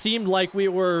 Well, it seemed like we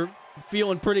were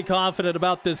feeling pretty confident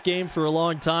about this game for a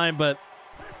long time, but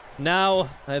now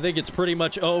I think it's pretty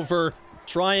much over.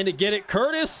 Trying to get it.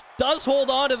 Curtis does hold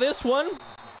on to this one.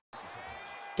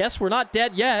 Guess we're not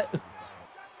dead yet.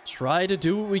 Try to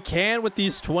do what we can with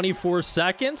these 24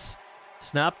 seconds.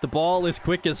 Snap the ball as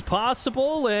quick as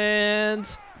possible, and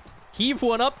heave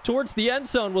one up towards the end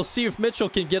zone. We'll see if Mitchell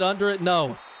can get under it.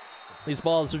 No. These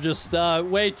balls are just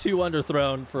way too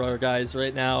underthrown for our guys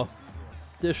right now.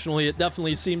 Additionally, it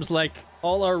definitely seems like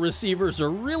all our receivers are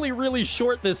really, really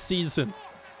short this season.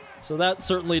 So that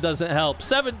certainly doesn't help.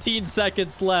 17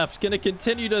 seconds left. Gonna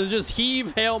continue to just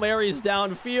heave Hail Marys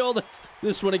downfield.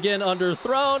 This one again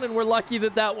underthrown, and we're lucky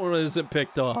that that one isn't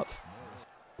picked off.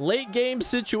 Late game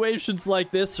situations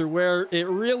like this are where it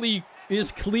really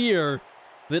is clear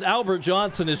that Albert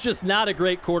Johnson is just not a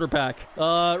great quarterback.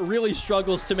 Really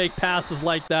struggles to make passes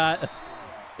like that.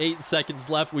 8 seconds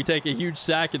left. We take a huge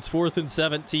sack. It's 4th and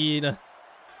 17.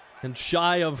 And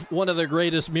shy of one of the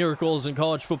greatest miracles in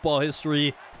college football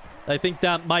history, I think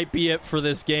that might be it for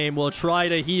this game. We'll try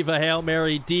to heave a Hail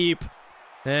Mary deep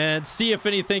and see if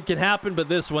anything can happen, but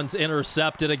this one's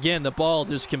intercepted. Again, the ball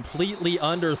just completely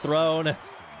underthrown.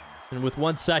 And with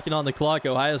 1 second on the clock,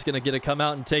 Ohio's going to get to come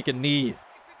out and take a knee.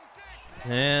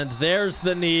 And there's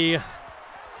the knee.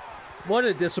 What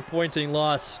a disappointing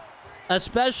loss,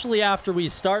 especially after we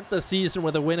start the season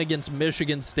with a win against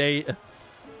Michigan State.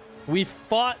 We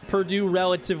fought Purdue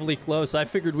relatively close. I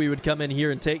figured we would come in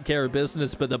here and take care of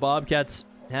business, but the Bobcats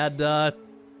had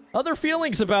other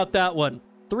feelings about that one.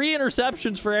 3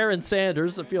 interceptions for Aaron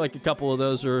Sanders. I feel like a couple of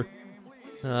those are,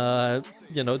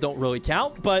 don't really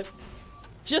count, but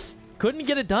just couldn't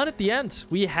get it done at the end.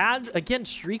 We had, again,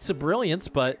 streaks of brilliance,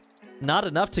 but not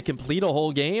enough to complete a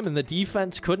whole game, and the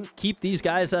defense couldn't keep these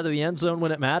guys out of the end zone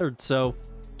when it mattered. So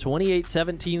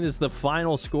 28-17 is the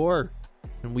final score,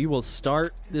 and we will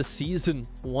start this season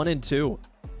 1-2.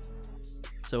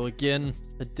 So again,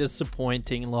 a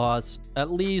disappointing loss.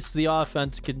 At least the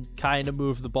offense can kind of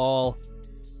move the ball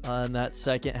in that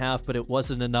second half, but it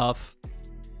wasn't enough.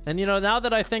 And, now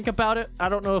that I think about it, I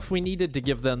don't know if we needed to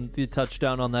give them the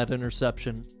touchdown on that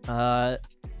interception.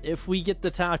 If we get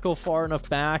the tackle far enough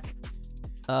back,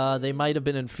 they might have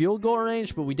been in field goal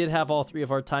range, but we did have all 3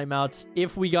 of our timeouts.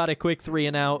 If we got a quick 3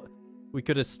 and out, we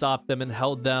could have stopped them and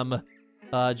held them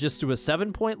just to a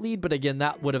 7-point lead. But again,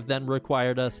 that would have then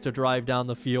required us to drive down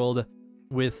the field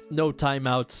with no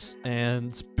timeouts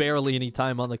and barely any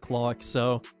time on the clock.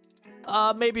 So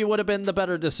maybe it would have been the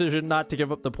better decision not to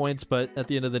give up the points, but at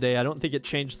the end of the day, I don't think it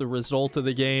changed the result of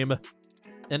the game.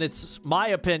 And it's my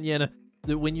opinion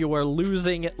that when you are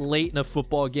losing late in a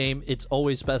football game, it's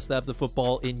always best to have the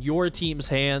football in your team's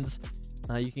hands.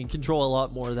 You can control a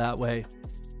lot more that way.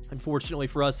 Unfortunately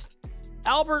for us,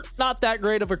 Albert, not that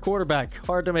great of a quarterback.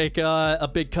 Hard to make a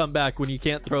big comeback when you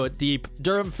can't throw it deep.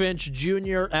 Durham Finch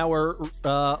Jr., our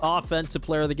offensive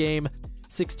player of the game,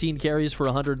 16 carries for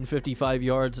 155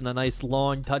 yards and a nice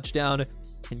long touchdown.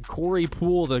 And Corey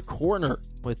Poole, the corner,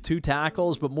 with 2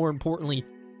 tackles, but more importantly,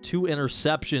 2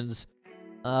 interceptions.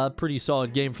 Pretty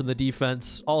solid game from the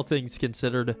defense, all things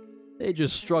considered. They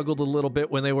just struggled a little bit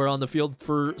when they were on the field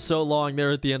for so long there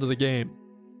at the end of the game.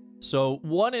 So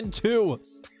 1-2.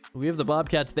 We have the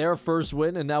Bobcats their first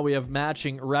win, and now we have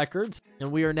matching records.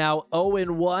 And we are now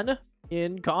 0-1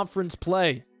 in conference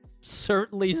play.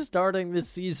 Certainly starting this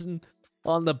season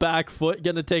on the back foot.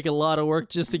 Going to take a lot of work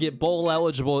just to get bowl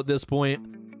eligible at this point.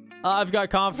 I've got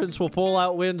confidence we'll pull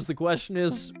out wins. The question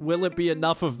is, will it be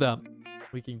enough of them?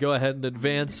 We can go ahead and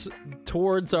advance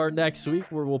towards our next week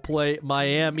where we'll play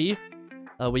Miami.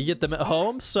 We get them at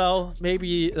home, so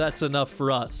maybe that's enough for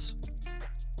us.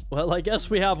 Well, I guess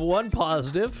we have one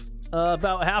positive.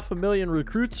 About 500,000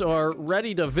 recruits are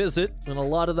ready to visit, and a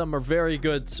lot of them are very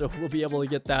good, so we'll be able to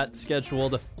get that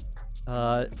scheduled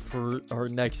for our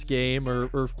next game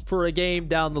or for a game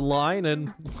down the line,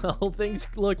 and, well, things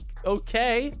look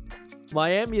okay.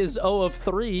 Miami is 0 of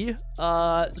 3.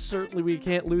 Certainly we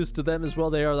can't lose to them as well.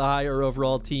 They are the higher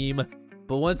overall team.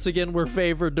 But once again, we're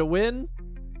favored to win.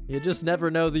 You just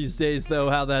never know these days, though,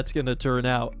 how that's going to turn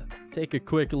out. Take a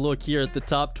quick look here at the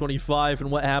top 25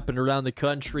 and what happened around the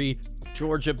country.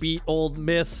 Georgia beat Ole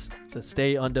Miss to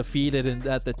stay undefeated and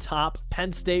at the top.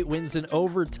 Penn State wins in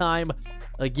overtime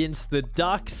against the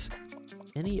Ducks.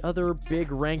 Any other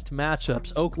big ranked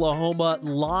matchups? Oklahoma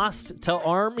lost to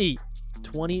Army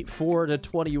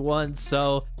 24-21.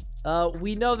 So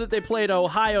we know that they played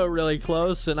Ohio really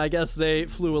close, and I guess they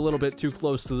flew a little bit too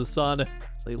close to the sun.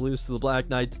 They lose to the Black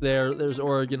Knights there. There's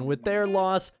Oregon with their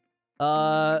loss.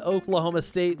 Oklahoma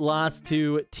State lost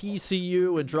to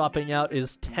TCU, and dropping out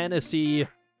is Tennessee.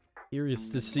 Curious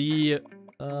to see,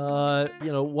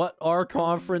 what our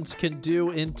conference can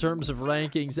do in terms of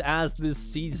rankings as this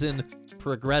season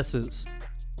progresses.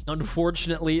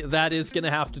 Unfortunately, that is going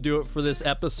to have to do it for this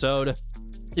episode.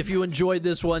 If you enjoyed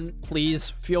this one,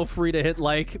 please feel free to hit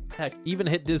like. Heck, even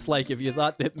hit dislike if you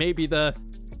thought that maybe the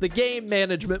the game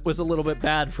management was a little bit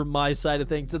bad from my side of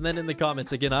things. And then in the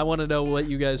comments, again, I want to know what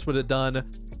you guys would have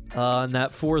done on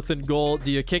that 4th and goal.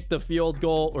 Do you kick the field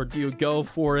goal or do you go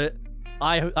for it?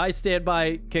 I stand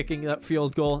by kicking that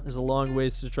field goal. There's a long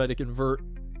ways to try to convert.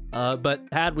 But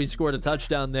had we scored a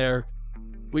touchdown there,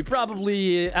 we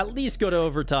probably at least go to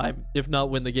overtime, if not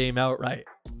win the game outright.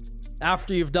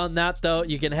 After you've done that, though,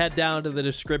 you can head down to the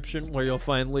description where you'll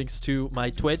find links to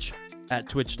my Twitch at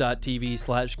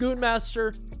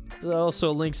twitch.tv/GoonMaster. There's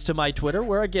also links to my Twitter,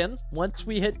 where, again, once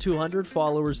we hit 200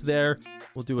 followers there,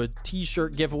 we'll do a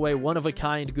t-shirt giveaway,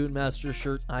 one-of-a-kind GoonMaster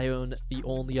shirt. I own the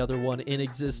only other one in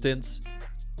existence.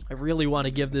 I really want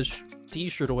to give this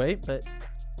t-shirt away, but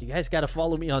you guys got to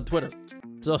follow me on Twitter.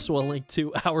 There's also a link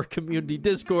to our community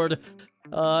Discord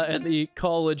and the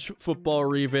college football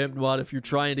revamped mod if you're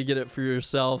trying to get it for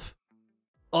yourself.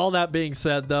 All that being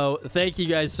said, though, thank you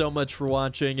guys so much for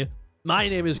watching. My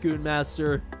name is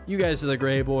GoonMaster. You guys are the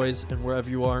Gray Boys, and wherever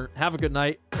you are, have a good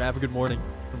night or have a good morning,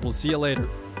 and we'll see you later.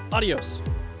 Adios.